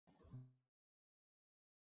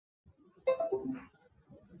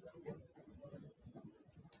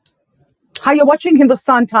Hi, you're watching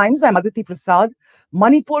Hindustan Times. I'm Aditi Prasad.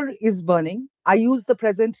 Manipur is burning. I use the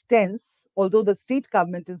present tense, although the state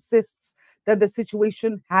government insists that the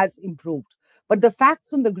situation has improved. But the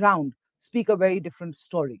facts on the ground speak a very different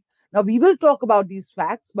story. Now, we will talk about these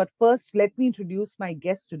facts, but first, let me introduce my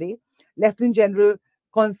guest today, Lieutenant General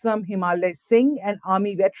Konsam Himalay Singh, an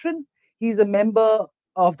army veteran. He's a member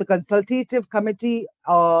of the consultative committee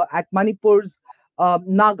at Manipur's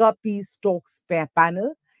Naga Peace Talks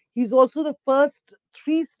panel. He's also the first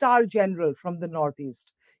three-star general from the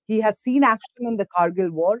Northeast. He has seen action in the Kargil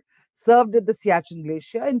War, served at the Siachen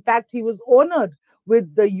Glacier. In fact, he was honored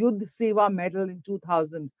with the Yudh Seva Medal in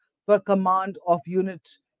 2000 for command of unit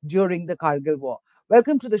during the Kargil War.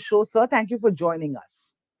 Welcome to the show, sir. Thank you for joining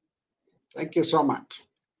us. Thank you so much.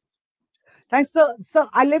 Thanks, sir. Sir,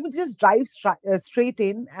 let me just dive straight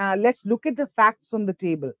in. Let's look at the facts on the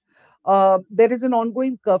table. There is an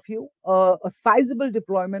ongoing curfew, a sizable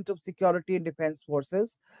deployment of security and defense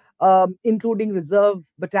forces, including reserve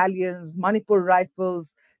battalions, Manipur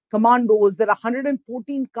rifles, commandos. There are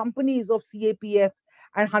 114 companies of CAPF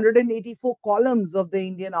and 184 columns of the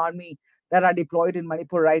Indian Army that are deployed in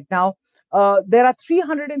Manipur right now. There are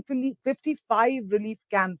 355 relief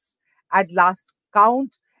camps at last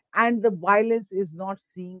count, and the violence is not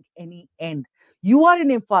seeing any end. You are in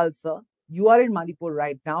Imphal, sir. You are in Manipur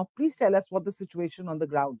right now. Please tell us what the situation on the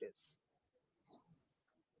ground is.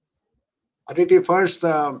 Aditi, first,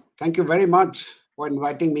 thank you very much for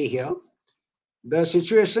inviting me here. The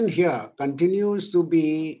situation here continues to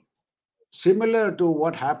be similar to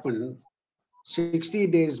what happened 60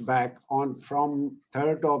 days back from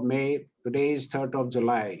 3rd of May. Today is 3rd of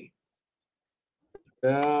July.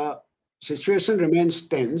 The situation remains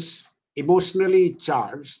tense, emotionally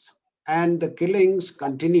charged, and the killings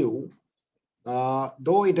continue,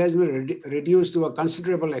 though it has been reduced to a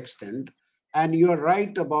considerable extent. And you are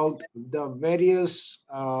right about the various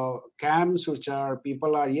camps which are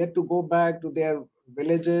people are yet to go back to their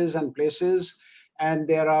villages and places. And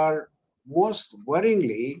there are, most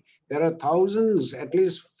worryingly, there are thousands, at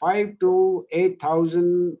least 5 to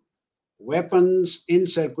 8,000 weapons in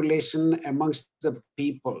circulation amongst the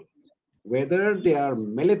people, whether they are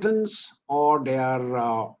militants or they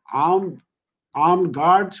are armed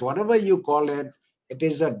guards, whatever you call it. It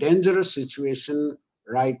is a dangerous situation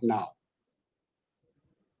right now.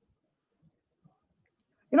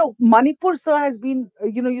 Manipur, sir, has been,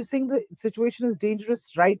 you're saying the situation is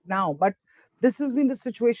dangerous right now, but this has been the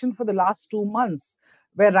situation for the last 2 months,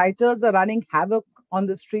 where writers are running havoc on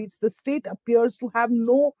the streets. The state appears to have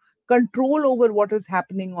no control over what is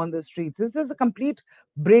happening on the streets. Is this a complete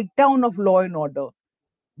breakdown of law and order?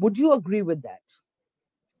 Would you agree with that?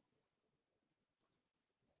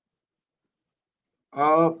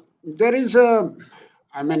 There is a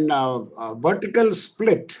vertical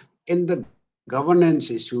split in the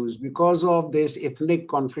governance issues because of this ethnic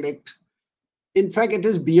conflict. In fact, it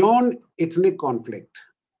is beyond ethnic conflict.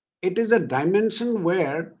 It is a dimension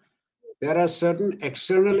where there are certain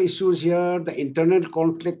external issues here, the internal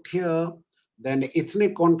conflict here, then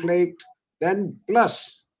ethnic conflict, then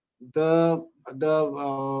plus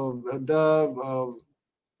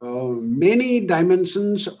many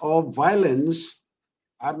dimensions of violence.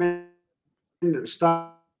 I mean,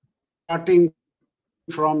 starting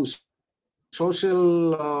from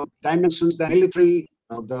social dimensions, then military,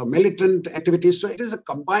 the militant activities. So it is a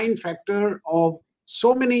combined factor of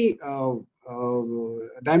so many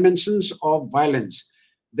dimensions of violence.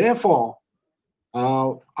 Therefore,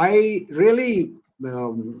 I really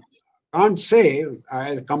can't say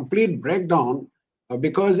a complete breakdown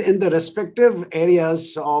because in the respective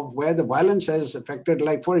areas of where the violence has affected,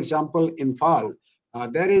 like for example, Imphal,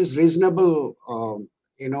 there is reasonable,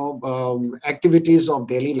 activities of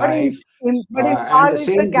daily But life, and Imphal the is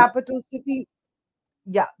the same. capital city.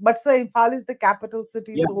 Yeah, but sir, Imphal is the capital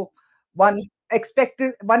city, Yeah, so one expects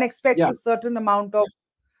yeah, a certain amount of.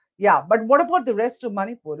 Yeah, but what about the rest of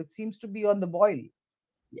Manipur? It seems to be on the boil.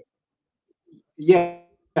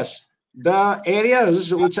 yes. The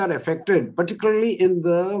areas which are affected, particularly in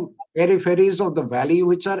the peripheries of the valley,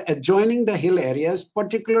 which are adjoining the hill areas,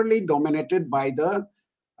 particularly dominated by the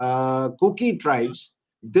Kuki tribes,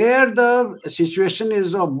 there the situation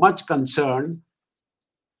is of much concern.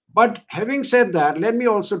 But having said that, let me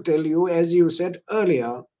also tell you, as you said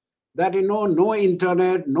earlier, that no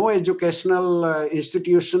internet, no educational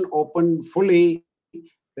institution open fully,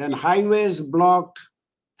 then highways blocked,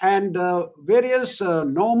 and various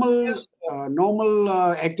normal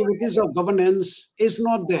activities of governance is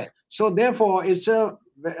not there. So therefore, it's a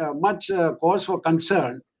much cause for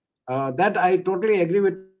concern. That I totally agree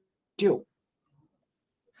with you.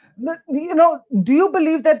 Do you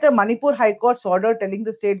believe that the Manipur High Court's order telling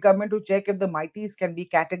the state government to check if the Meiteis can be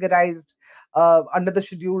categorized under the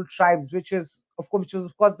scheduled tribes, which was of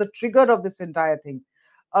course the trigger of this entire thing,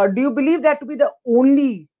 do you believe that to be the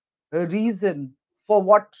only reason for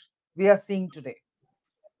what we are seeing today?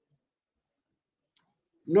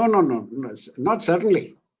 No, no, no, no, not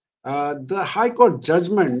certainly. The High Court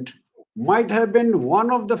judgment might have been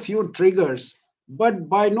one of the few triggers, but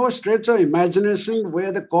by no stretch of imagination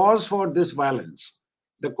were the cause for this violence.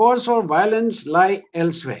 The cause for violence lie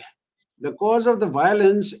elsewhere. The cause of the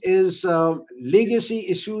violence is legacy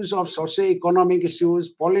issues of socio-economic issues,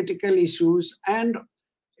 political issues, and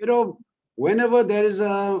you know, whenever there is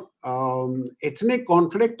a ethnic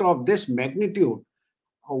conflict of this magnitude,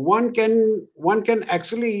 one can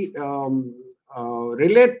actually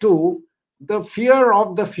relate to the fear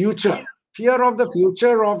of the future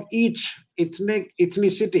of each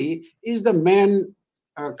ethnicity is the main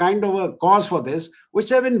kind of a cause for this, which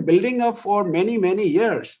have been building up for many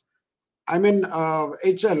years. I mean,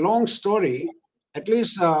 it's a long story, at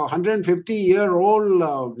least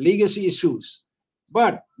 150-year-old legacy issues.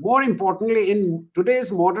 But more importantly, in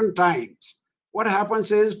today's modern times, what happens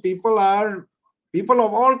is people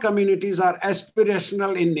of all communities are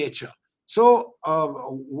aspirational in nature. So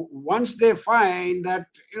once they find that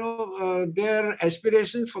their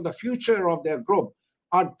aspirations for the future of their group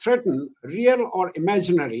are threatened, real or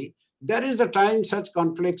imaginary, there is the time such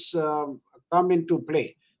conflicts come into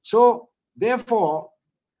play. So therefore,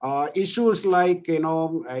 issues like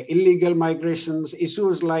illegal migrations,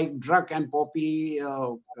 issues like drug and poppy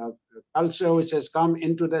culture which has come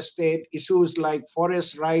into the state, issues like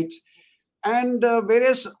forest rights, and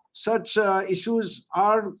various such issues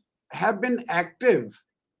are have been active,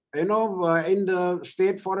 in the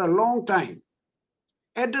state for a long time.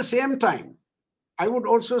 At the same time, I would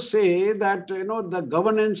also say that the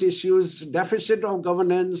governance issues, deficit of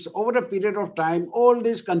governance over a period of time, all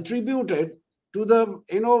this contributed to the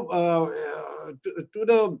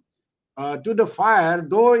to the fire,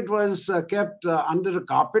 though it was kept under the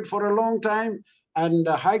carpet for a long time. And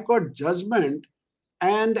the High Court judgment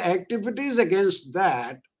and activities against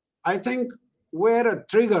that, I think, were a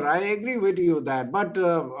trigger. I agree with you that, but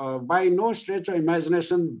by no stretch of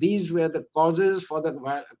imagination, these were the causes for the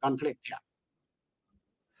conflict. Yeah.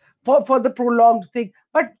 For the prolonged thing.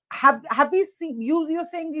 But have we seen, you're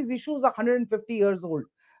saying these issues are 150 years old,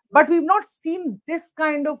 but we've not seen this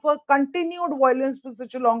kind of a continued violence for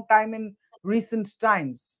such a long time in recent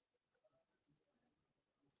times.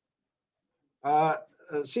 Uh,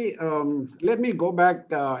 See, let me go back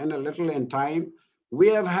in a little in time. We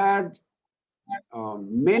have had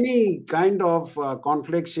many kind of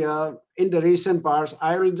conflicts here in the recent past.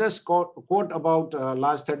 I will just quote about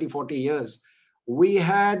last 30, 40 years. We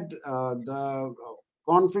had the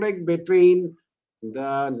conflict between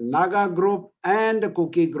the Naga group and the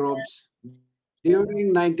Kuki groups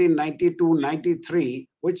during 1992-93,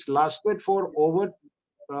 which lasted for over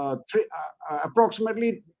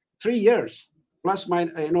approximately 3 years. Plus,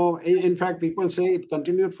 in fact, people say it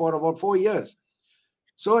continued for about 4 years.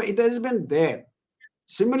 So it has been there.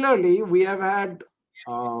 Similarly, we have had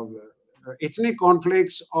uh, ethnic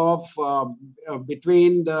conflicts of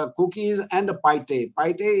between the Kukis and the Paite.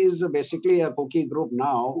 Paite is basically a Kuki group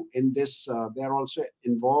now. In this, they are also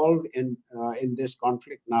involved in this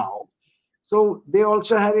conflict now. So they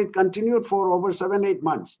also had it continued for over 7, 8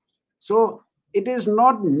 months. So it is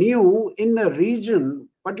not new in a region,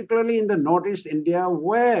 particularly in the Northeast India,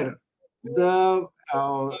 where the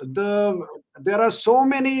there are so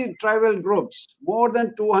many tribal groups, more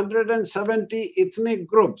than 270 ethnic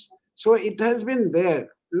groups. So it has been there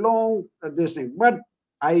long this thing. But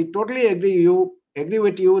I totally agree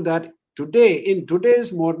with you that today, in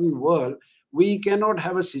today's modern world, we cannot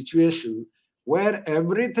have a situation where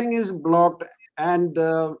everything is blocked and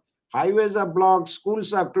highways are blocked,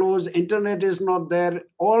 schools are closed, internet is not there,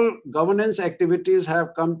 all governance activities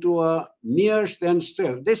have come to a near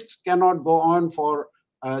standstill. This cannot go on for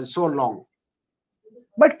so long.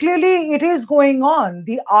 But clearly, it is going on.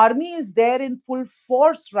 The army is there in full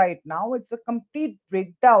force right now. It's a complete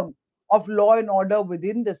breakdown of law and order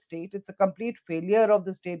within the state. It's a complete failure of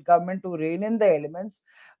the state government to rein in the elements.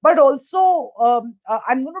 But also,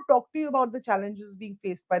 I'm going to talk to you about the challenges being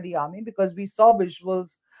faced by the army, because we saw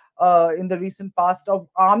visuals in the recent past of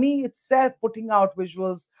army itself putting out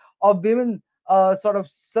visuals of women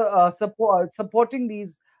supporting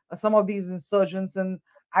these some of these insurgents and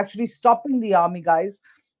actually stopping the army guys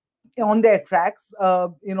on their tracks,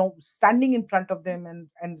 standing in front of them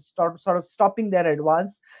and sort of stopping their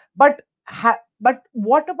advance. But but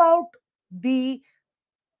what about the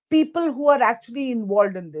people who are actually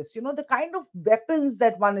involved in this. The kind of weapons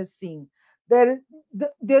that one is seeing. There,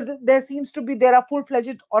 there seems to be, there are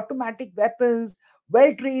full-fledged automatic weapons,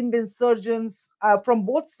 well-trained insurgents from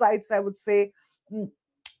both sides, I would say. Mm,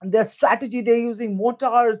 their strategy, they're using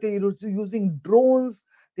mortars, they're using drones,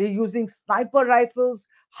 they're using sniper rifles.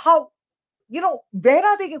 How, where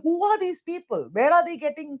are they, who are these people, where are they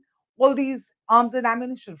getting all these arms and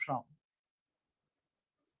ammunition from?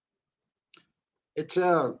 It's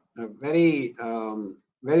a very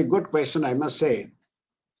very good question, I must say.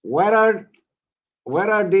 Where are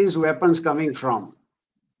where are these weapons coming from?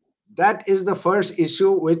 That is the first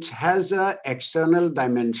issue, which has a external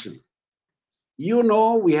dimension.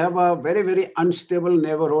 We have a very, very unstable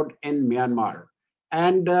neighborhood in Myanmar,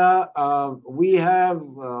 and we have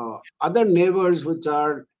other neighbors which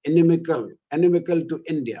are inimical to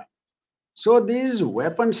India. So these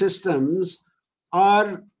weapon systems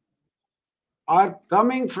are are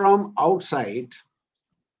coming from outside.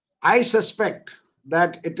 I suspect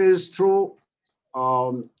that it is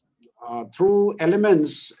um, through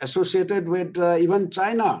elements associated with even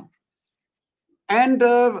China. And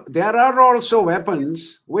there are also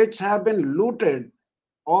weapons which have been looted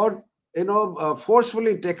or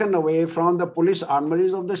forcefully taken away from the police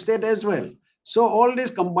armories of the state as well. So all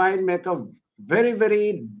these combined make a very,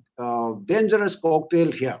 very dangerous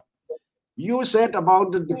cocktail here. You said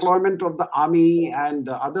about the deployment of the army and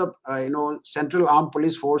the other central armed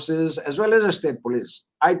police forces as well as the state police.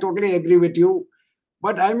 I totally agree with you,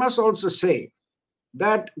 but I must also say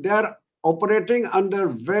that they are operating under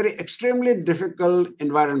very extremely difficult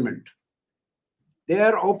environment. They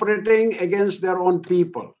are operating against their own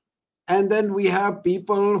people. And then we have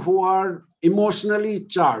people who are emotionally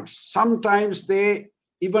charged. Sometimes they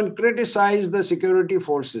even criticize the security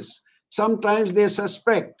forces. Sometimes they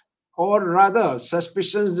suspect, or rather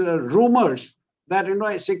suspicions, rumors that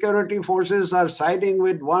security forces are siding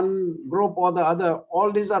with one group or the other.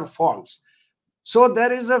 All these are false. So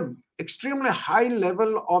there is a extremely high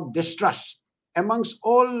level of distrust amongst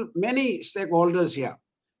all many stakeholders here.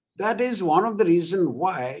 That is one of the reasons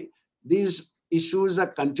why these issues are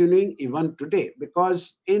continuing even today.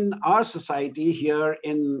 Because in our society here,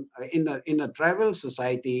 in a tribal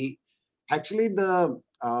society, actually the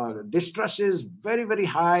distrust is very, very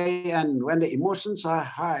high, and when the emotions are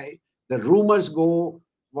high, the rumors go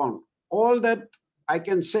on. All that I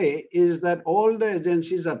can say is that all the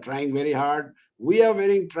agencies are trying very hard. We are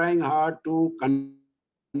very trying hard to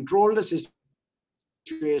control the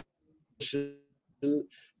situation,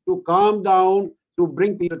 to calm down, to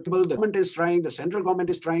bring people to the table. The government is trying, the central government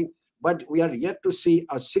is trying, but we are yet to see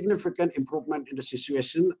a significant improvement in the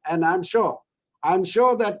situation. And I'm sure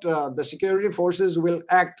that the security forces will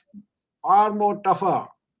act far more tougher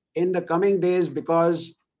in the coming days,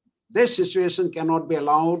 because this situation cannot be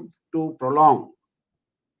allowed to prolong.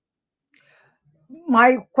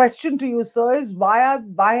 My question to you, sir, is why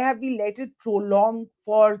have we let it prolong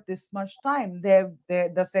for this much time?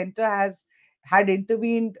 The center has had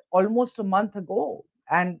intervened almost a month ago,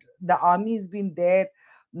 and the army's been there.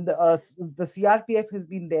 The CRPF has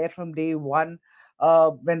been there from day one,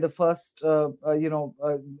 when the first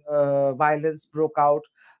violence broke out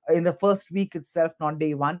in the first week itself, not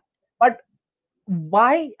day one. But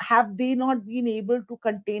why have they not been able to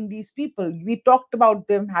contain these people? We talked about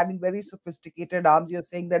them having very sophisticated arms. You're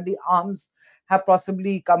saying that the arms have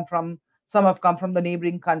possibly come from, some have come from the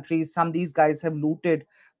neighboring countries, some these guys have looted,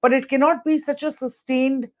 but it cannot be such a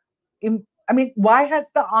sustained. I mean, why has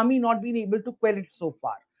the army not been able to quell it so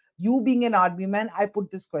far? You being an army man, I put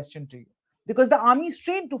this question to you because the army is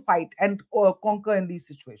trained to fight and conquer in these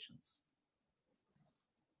situations.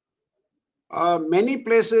 Many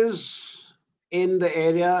places in the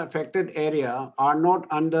affected area are not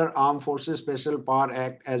under Armed Forces Special Power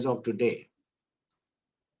Act as of today.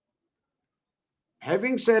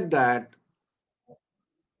 Having said that,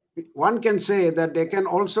 one can say that they can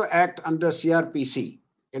also act under CRPC,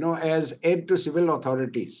 as aid to civil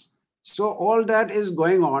authorities. So all that is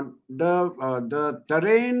going on. The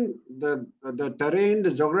terrain,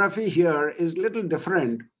 the geography here is little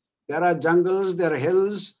different. There are jungles, there are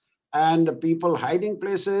hills, and people hiding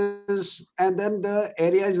places, and then the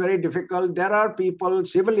area is very difficult. There are people,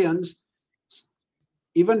 civilians,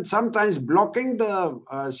 even sometimes blocking the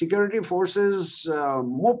security forces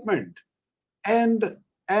movement, and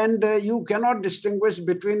you cannot distinguish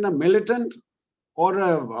between a militant or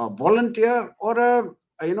a volunteer or a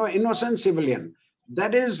innocent civilian.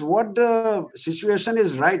 That is what the situation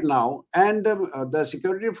is right now, and the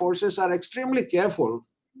security forces are extremely careful,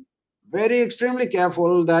 very extremely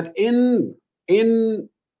careful, that in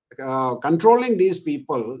controlling these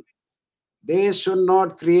people, They should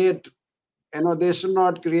not create, they should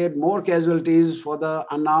not create more casualties for the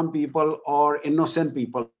unarmed people or innocent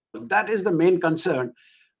people. That is the main concern.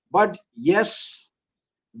 But yes,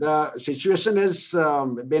 the situation has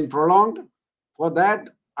been prolonged. For that,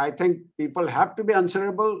 I think people have to be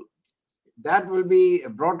answerable. That will be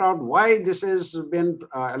brought out why this has been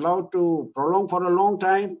allowed to prolong for a long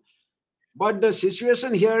time. But the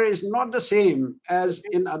situation here is not the same as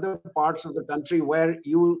in other parts of the country where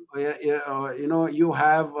you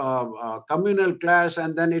have communal clash,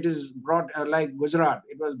 and then it is brought, like Gujarat,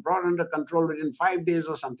 it was brought under control within 5 days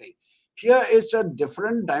or something. Here it's a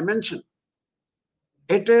different dimension.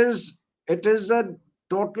 It is a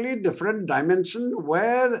totally different dimension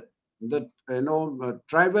where the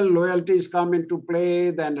tribal loyalties come into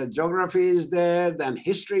play. Then the geography is there, then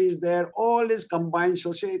history is there, all is combined.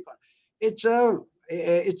 It's a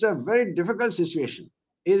very difficult situation.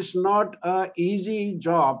 It's not a easy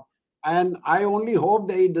job, and I only hope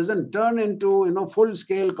that it doesn't turn into full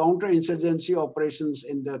scale counterinsurgency operations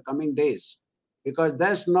in the coming days, because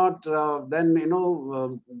that's not then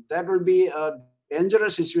that will be a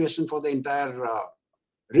dangerous situation for the entire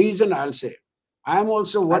region, I'll say. I'm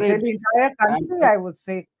also I'd worried. say the entire And country, I would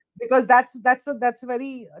say, because that's a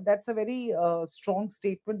very strong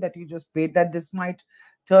statement that you just made, that this might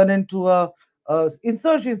turn into a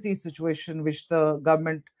insurgency situation, which the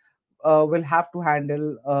government will have to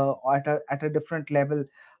handle at a different level.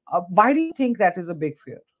 Why do you think that is a big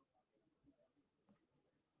fear?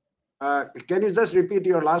 can you just repeat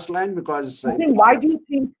your last line, because I it think was cut?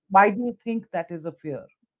 why do you think that is a fear?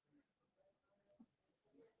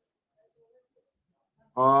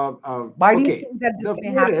 Why do you Okay. think that this The may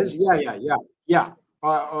fear happen? is, yeah.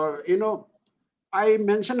 I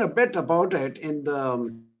mentioned a bit about it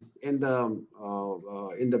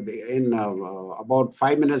about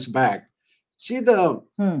 5 minutes back. See, the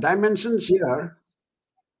Hmm. dimensions here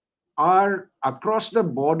are across the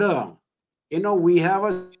border. We have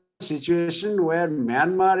a situation where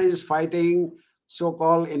Myanmar is fighting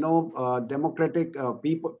so-called, democratic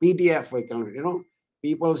people, PDF, we call it,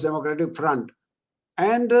 People's Democratic Front,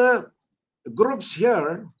 and groups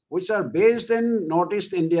here which are based in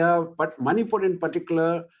Northeast India, but Manipur in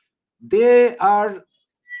particular, they are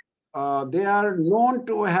known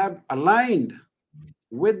to have aligned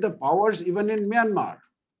with the powers even in Myanmar.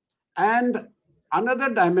 And another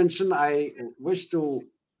dimension I wish to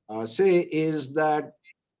say is that,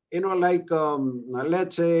 like,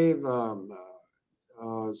 let's say,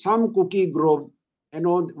 some Kuki group,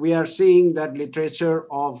 we are seeing that literature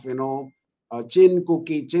of, Chin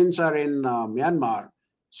Kuki, Chins are in Myanmar.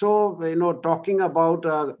 So, talking about,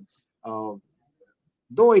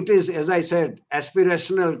 though it is, as I said,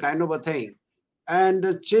 aspirational kind of a thing. And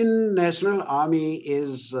the Chin National Army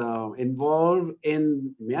is involved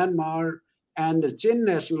in Myanmar, and the Chin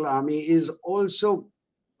National Army is also,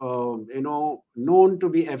 known to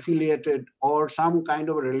be affiliated or some kind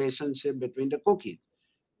of a relationship between the Kuki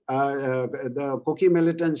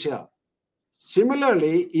militants here.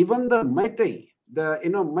 Similarly, even the Meitei,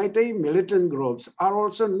 Meitei militant groups are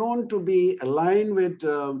also known to be aligned with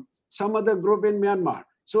some other group in Myanmar.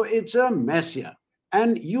 So it's a mess here.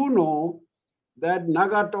 And that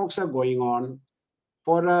Naga talks are going on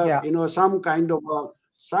for Yeah. some kind of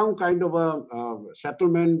a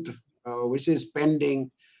settlement which is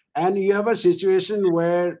pending, and you have a situation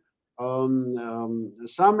where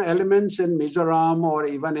some elements in Mizoram or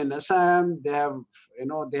even in Assam, they have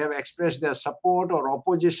expressed their support or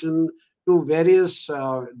opposition to various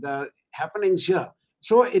the happenings here.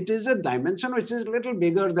 So it is a dimension which is a little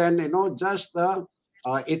bigger than just the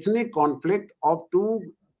ethnic conflict of two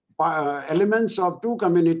elements of two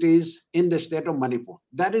communities in the state of Manipur.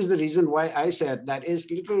 That is the reason why I said that is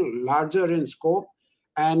little larger in scope,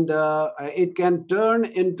 and it can turn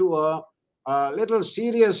into a little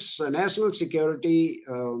serious national security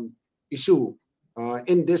issue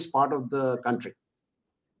in this part of the country.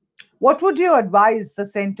 What would you advise the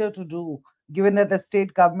center to do, given that the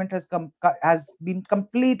state government has been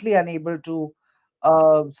completely unable to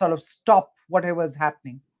sort of stop whatever is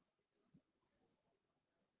happening?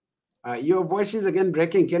 Your voice is again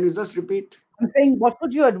breaking. Can you just repeat? I'm saying, what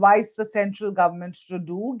would you advise the central government to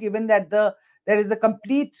do, given that there is a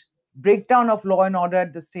complete breakdown of law and order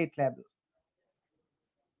at the state level?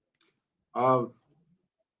 Uh,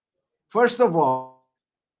 First of all,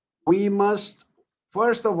 we must,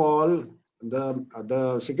 first of all,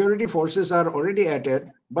 the security forces are already at it,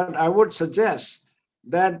 but I would suggest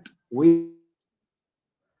that we must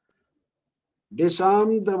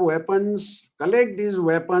disarm the weapons, collect these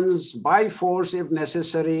weapons by force if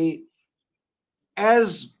necessary,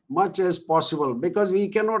 as much as possible, because we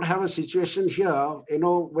cannot have a situation here,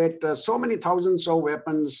 with so many thousands of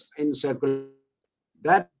weapons in circulation.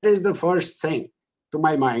 That is the first thing, to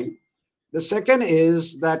my mind. The second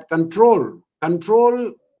is that control.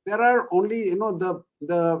 There are only,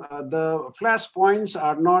 the flash points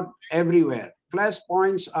are not everywhere. Flash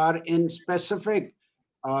points are in specific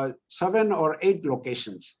 7 or 8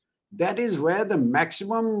 locations. That is where the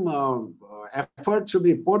maximum effort should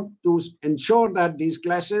be put to ensure that these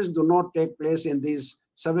clashes do not take place in these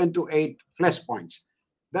 7 to 8 flash points.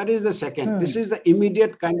 That is the second. This Hmm. is the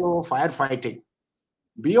immediate kind of firefighting.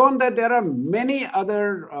 Beyond that, there are many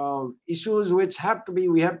other issues which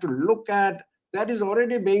we have to look at. That is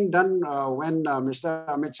already being done when Mr.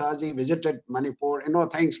 Amit Shahji visited Manipur.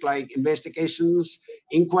 Things like investigations,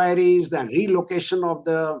 inquiries, the relocation of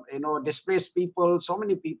the displaced people. So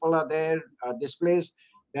many people are there displaced.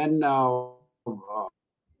 Then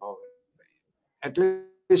at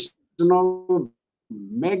least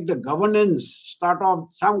make the governance start off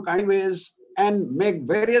some kind of highways and make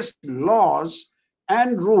various laws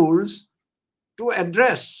and rules to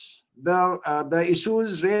address the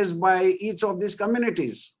issues raised by each of these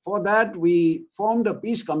communities. For that, we formed a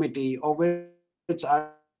peace committee, of which I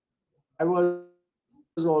was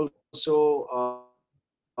also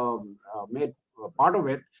made part of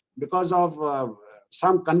it, because of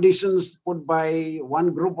some conditions put by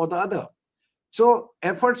one group or the other. So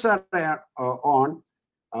efforts are on,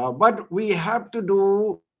 but we have to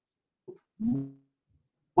do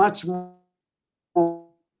much more.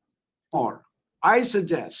 I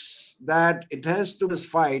suggest that it has to be the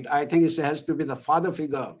father figure who have to do it. It is in the. I think it has to be the father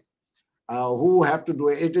figure who have to do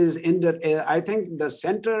it. It is in the. I think the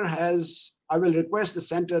center has. I will request the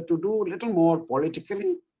center to do a little more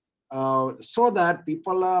politically, so that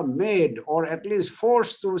people are made or at least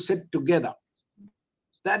forced to sit together.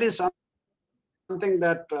 That is something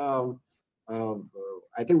that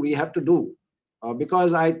I think we have to do,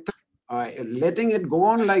 because I think letting it go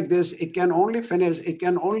on like this, it can only finish, it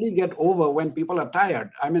can only get over when people are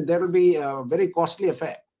tired. I mean, there will be a very costly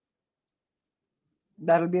affair.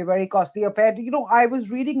 That'll be a very costly affair. I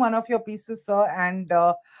was reading one of your pieces, sir, and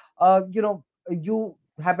you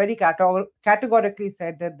have very categorically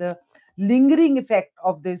said that the lingering effect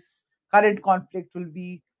of this current conflict will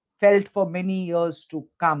be felt for many years to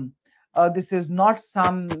come. This is not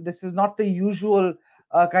the usual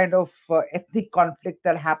kind of ethnic conflict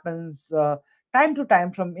that happens time to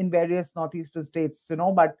time from in various northeastern states,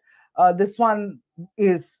 but this one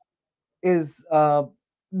is is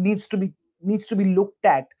needs to be looked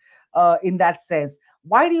at in that sense.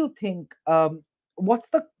 Why do you think? What's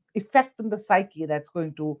the effect on the psyche that's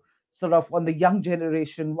going to sort of on the young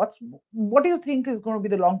generation? What do you think is going to be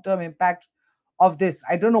the long term impact of this?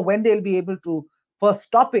 I don't know when they'll be able to first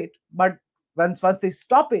stop it, but once they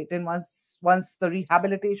stop it, and once the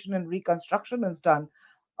rehabilitation and reconstruction is done,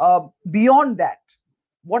 beyond that,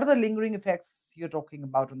 what are the lingering effects you're talking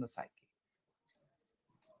about on the psyche?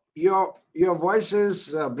 Your voice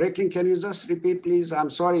is breaking. Can you just repeat, please? I'm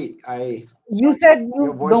sorry. I You said Your you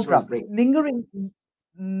no voice was problem. breaking. Lingering,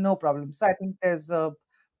 no problem. So I think there's a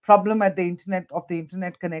problem at the internet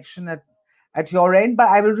connection at your end. But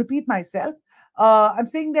I will repeat myself. I'm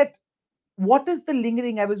saying that what is the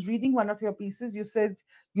lingering? I was reading one of your pieces. You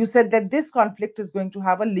said that this conflict is going to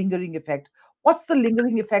have a lingering effect. What's the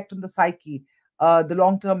lingering effect on the psyche? The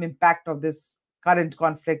long term impact of this current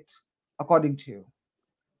conflict, according to you?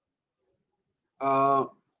 Uh,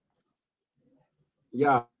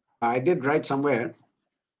 yeah, I did write somewhere.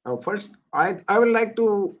 First, I would like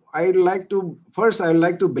to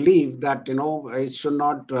believe that it should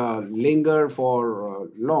not linger for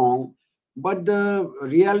long, but the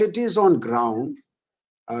realities on ground,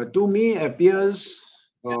 to me, appears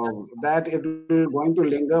that it will going to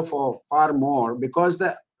linger for far more, because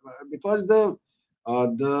the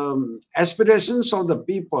aspirations of the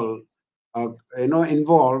people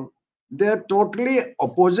involved, they're totally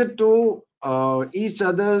opposite to each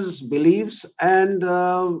other's beliefs and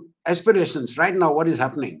aspirations. Right now, what is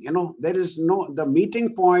happening, there is no the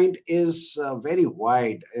meeting point is very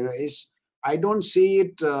wide. Is I don't see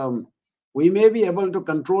it. We may be able to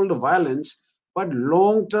control the violence, but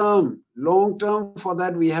long term for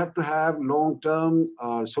that, we have to have long term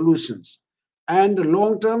solutions, and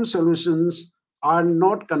long term solutions are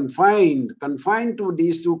not confined to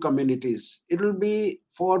these two communities. It will be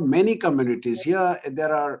for many communities. Here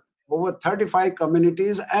there are over 35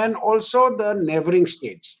 communities, and also the neighboring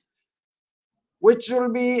states, which will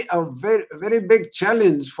be a very very big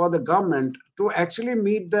challenge for the government to actually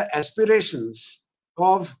meet the aspirations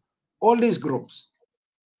of all these groups.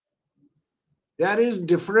 There is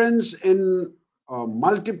difference in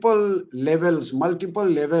multiple levels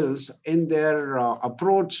in their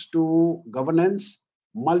approach to governance,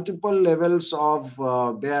 multiple levels of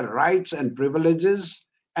their rights and privileges,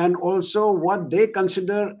 and also what they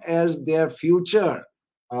consider as their future,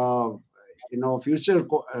 uh, future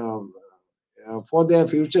for their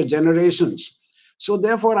future generations. So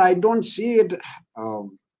therefore, I don't see it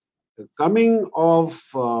um, coming of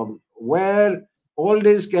where all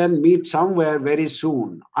this can meet somewhere very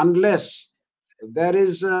soon, unless there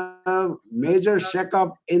is a major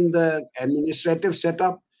shakeup in the administrative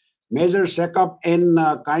setup, major shakeup in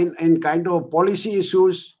kind of policy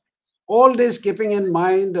issues. All this keeping in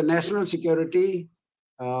mind the national security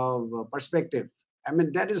perspective. I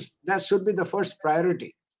mean, that should be the first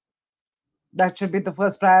priority. That should be the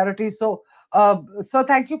first priority. So, sir,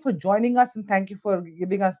 thank you for joining us and thank you for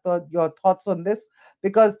giving us your thoughts on this,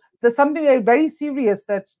 because there's something very serious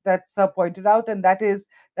that's pointed out, and that is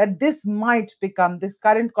that this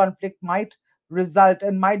current conflict might result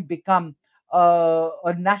and might become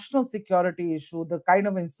a national security issue, the kind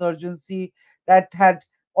of insurgency that had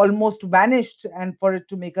almost vanished, and for it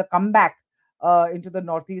to make a comeback into the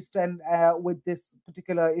northeast, and with this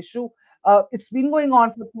particular issue. It's been going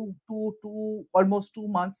on for almost 2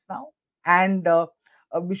 months now, and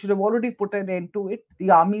we should have already put an end to it.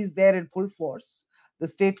 The army is there in full force. The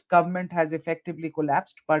state government has effectively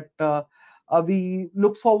collapsed, but we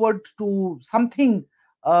look forward to something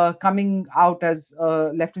coming out, as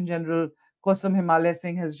Lieutenant General Konsam Himalay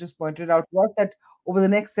Singh has just pointed out to us, that over the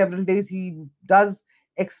next several days he does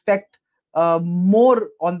expect more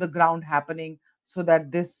on the ground happening, so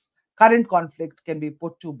that this current conflict can be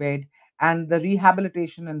put to bed and the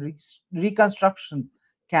rehabilitation and reconstruction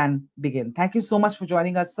can begin. Thank you so much for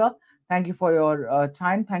joining us, sir. Thank you for your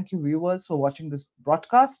time. Thank you, viewers, for watching this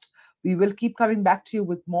broadcast. We will keep coming back to you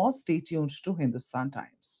with more. Stay tuned to Hindustan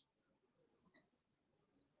Times.